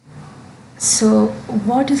So,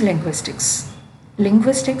 what is linguistics?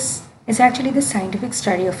 Linguistics is actually the scientific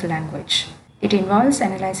study of language. It involves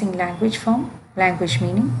analyzing language form, language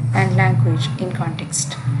meaning, and language in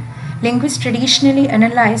context. Linguists traditionally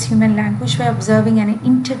analyze human language by observing an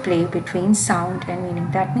interplay between sound and meaning.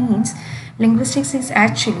 That means linguistics is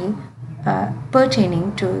actually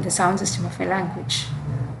pertaining to the sound system of a language.